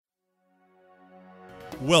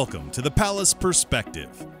Welcome to the Pallas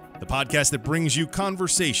Perspective, the podcast that brings you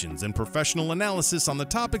conversations and professional analysis on the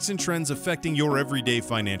topics and trends affecting your everyday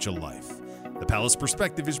financial life. The Pallas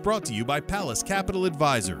Perspective is brought to you by Pallas Capital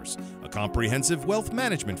Advisors, a comprehensive wealth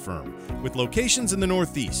management firm with locations in the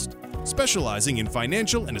Northeast, specializing in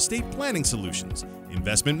financial and estate planning solutions,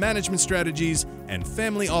 investment management strategies, and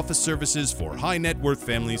family office services for high net worth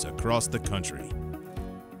families across the country.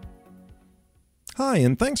 Hi,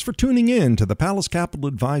 and thanks for tuning in to the Pallas Capital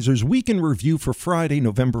Advisors Week in Review for Friday,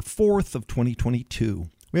 November 4th of 2022.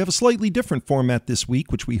 We have a slightly different format this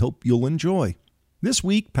week, which we hope you'll enjoy. This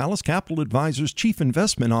week, Pallas Capital Advisors Chief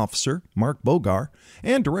Investment Officer, Mark Bogar,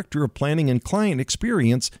 and Director of Planning and Client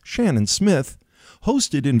Experience, Shannon Smith,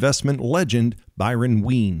 hosted investment legend Byron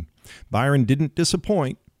Wien. Byron didn't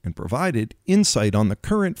disappoint and provided insight on the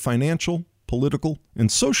current financial, political,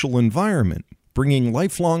 and social environment, bringing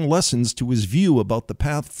lifelong lessons to his view about the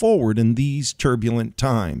path forward in these turbulent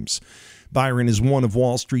times. Byron is one of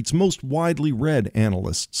Wall Street's most widely read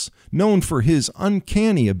analysts, known for his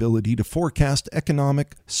uncanny ability to forecast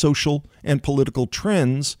economic, social, and political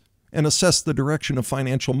trends and assess the direction of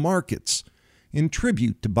financial markets. In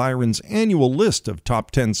tribute to Byron's annual list of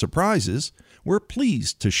top 10 surprises, we're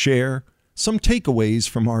pleased to share some takeaways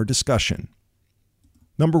from our discussion.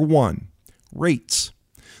 Number 1. Rates.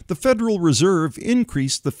 The Federal Reserve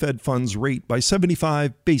increased the Fed funds rate by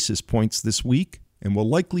 75 basis points this week and will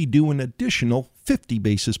likely do an additional 50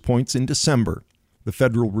 basis points in December. The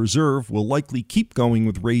Federal Reserve will likely keep going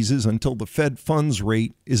with raises until the Fed funds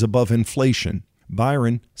rate is above inflation.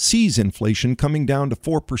 Byron sees inflation coming down to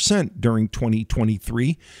 4% during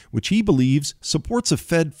 2023, which he believes supports a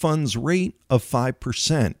Fed funds rate of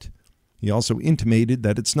 5%. He also intimated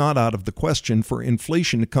that it's not out of the question for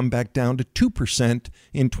inflation to come back down to 2%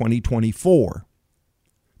 in 2024.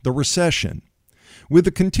 The recession. With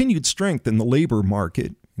the continued strength in the labor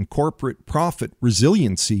market and corporate profit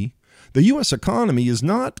resiliency, the U.S. economy is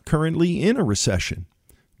not currently in a recession,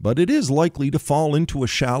 but it is likely to fall into a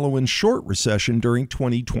shallow and short recession during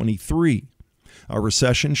 2023. A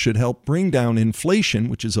recession should help bring down inflation,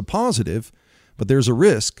 which is a positive, but there's a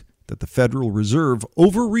risk that the Federal Reserve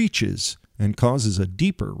overreaches and causes a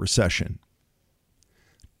deeper recession.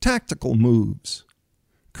 Tactical moves.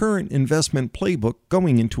 Current investment playbook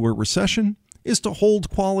going into a recession is to hold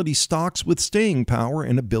quality stocks with staying power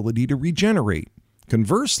and ability to regenerate.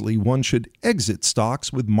 Conversely, one should exit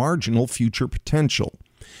stocks with marginal future potential.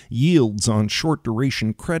 Yields on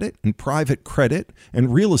short-duration credit and private credit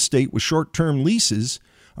and real estate with short-term leases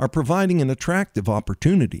are providing an attractive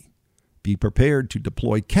opportunity. Be prepared to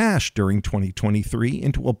deploy cash during 2023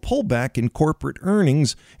 into a pullback in corporate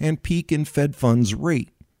earnings and peak in Fed funds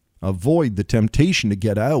rate. Avoid the temptation to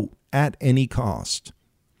get out at any cost.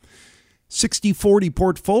 60-40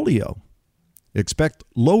 portfolio. Expect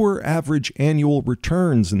lower average annual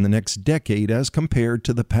returns in the next decade as compared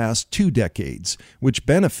to the past 2 decades, which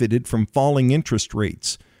benefited from falling interest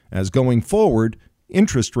rates, as going forward,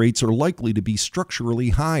 interest rates are likely to be structurally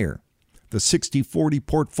higher. The 60-40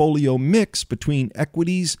 portfolio mix between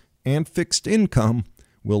equities and fixed income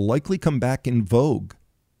will likely come back in vogue.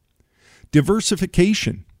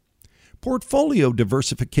 Diversification. Portfolio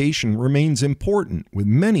diversification remains important, with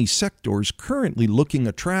many sectors currently looking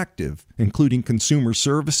attractive, including consumer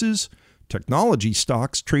services, technology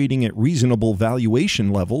stocks trading at reasonable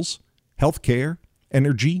valuation levels, healthcare,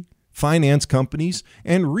 energy, finance companies,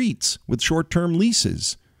 and REITs with short-term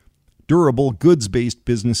leases. Durable goods-based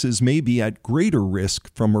businesses may be at greater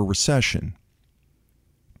risk from a recession.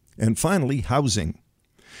 And finally, housing.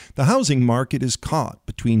 The housing market is caught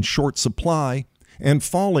between short supply and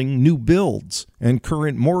falling new builds and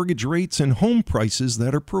current mortgage rates and home prices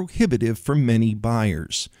that are prohibitive for many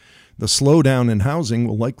buyers. The slowdown in housing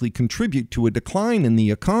will likely contribute to a decline in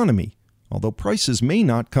the economy, although prices may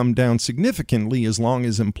not come down significantly as long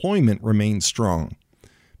as employment remains strong.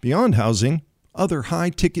 Beyond housing, other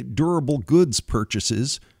high-ticket durable goods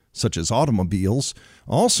purchases, such as automobiles,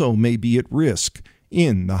 also may be at risk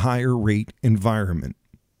in the higher rate environment.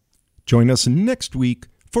 Join us next week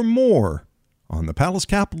for more on the Pallas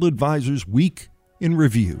Capital Advisors Week in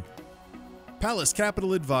Review. Pallas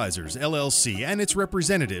Capital Advisors, LLC, and its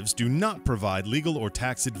representatives do not provide legal or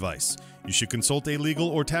tax advice. You should consult a legal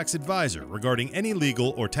or tax advisor regarding any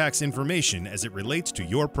legal or tax information as it relates to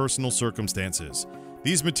your personal circumstances.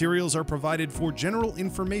 These materials are provided for general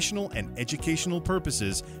informational and educational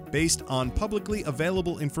purposes based on publicly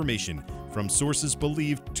available information from sources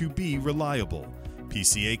believed to be reliable.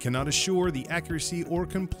 PCA cannot assure the accuracy or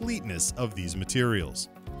completeness of these materials.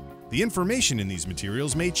 The information in these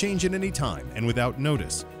materials may change at any time and without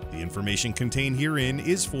notice. The information contained herein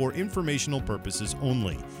is for informational purposes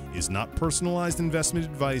only, is not personalized investment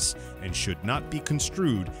advice, and should not be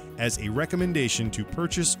construed as a recommendation to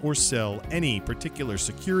purchase or sell any particular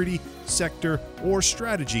security, sector, or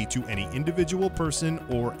strategy to any individual person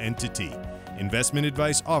or entity. Investment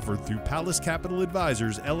advice offered through Pallas Capital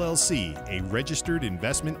Advisors, LLC, a registered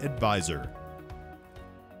investment advisor.